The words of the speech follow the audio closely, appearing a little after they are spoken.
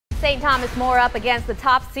St. Thomas More up against the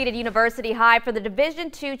top-seeded University High for the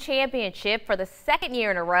Division II championship for the second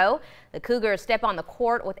year in a row. The Cougars step on the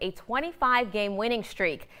court with a 25-game winning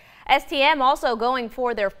streak. STM also going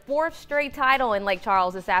for their fourth straight title in Lake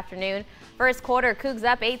Charles this afternoon. First quarter, Cougs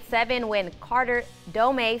up 8-7 when Carter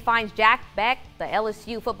Dome finds Jack Beck. The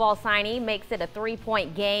LSU football signee makes it a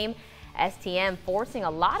three-point game. STM forcing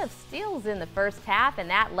a lot of steals in the first half, and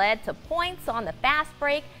that led to points on the fast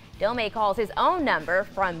break. Dome calls his own number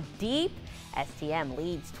from deep. STM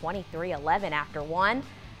leads 23-11 after one.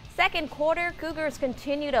 Second quarter, Cougars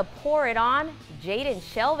continue to pour it on. Jaden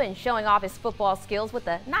Shelvin showing off his football skills with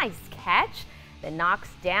a nice catch that knocks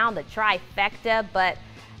down the trifecta, but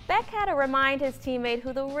Beck had to remind his teammate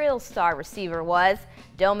who the real star receiver was.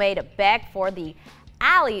 Dome to Beck for the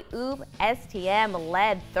alley-oop. STM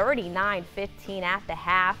led 39-15 at the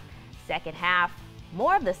half. Second half,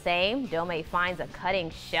 more of the same. Dome finds a cutting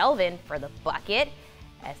Shelvin for the bucket.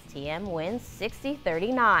 STM wins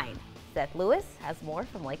 60-39. Seth Lewis has more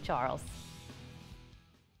from Lake Charles.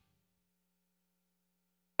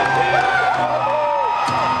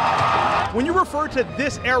 When you refer to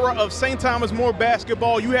this era of St. Thomas More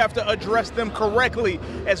basketball, you have to address them correctly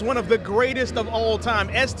as one of the greatest of all time.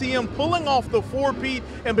 STM pulling off the four-peat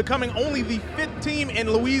and becoming only the fifth team in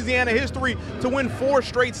Louisiana history to win 4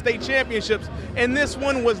 straight state championships. And this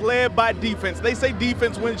one was led by defense. They say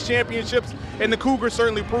defense wins championships, and the Cougars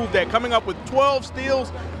certainly proved that, coming up with 12 steals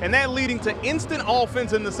and that leading to instant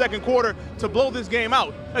offense in the second quarter to blow this game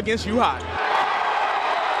out against U High.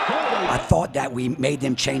 I thought that we made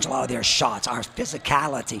them change a lot of their shots, our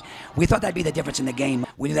physicality. We thought that'd be the difference in the game.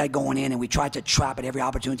 We knew that going in, and we tried to trap at every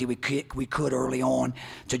opportunity we could early on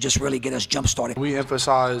to just really get us jump-started. We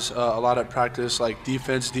emphasize a lot at practice, like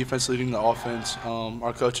defense leading the offense.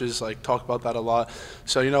 Our coaches talk about that a lot.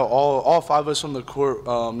 So, all 5 of us on the court,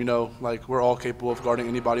 we're all capable of guarding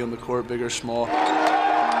anybody on the court, big or small.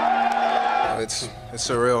 It's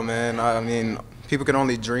surreal, man. I mean, people can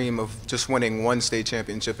only dream of just winning 1 state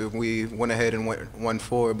championship if we went ahead and won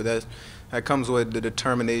 4, but that comes with the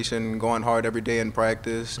determination, going hard every day in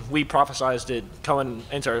practice. We prophesized it coming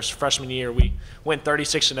into our freshman year. We went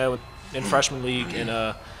 36-0 in freshman league, and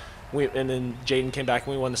then Jaden came back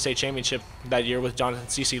and we won the state championship that year with Jonathan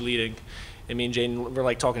Cece leading. And me and Jaden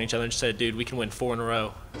were talking to each other and said, dude, we can win 4 in a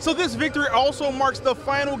row. So this victory also marks the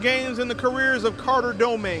final games in the careers of Carter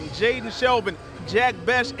Dome, Jaden Shelvin, Jack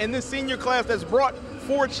Beck, and this senior class that's brought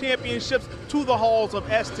 4 championships to the halls of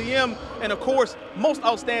STM. And of course, most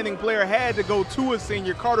outstanding player had to go to a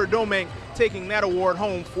senior, Carter Dome, taking that award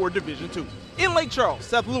home for Division II. In Lake Charles,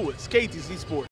 Seth Lewis, KATC Sports.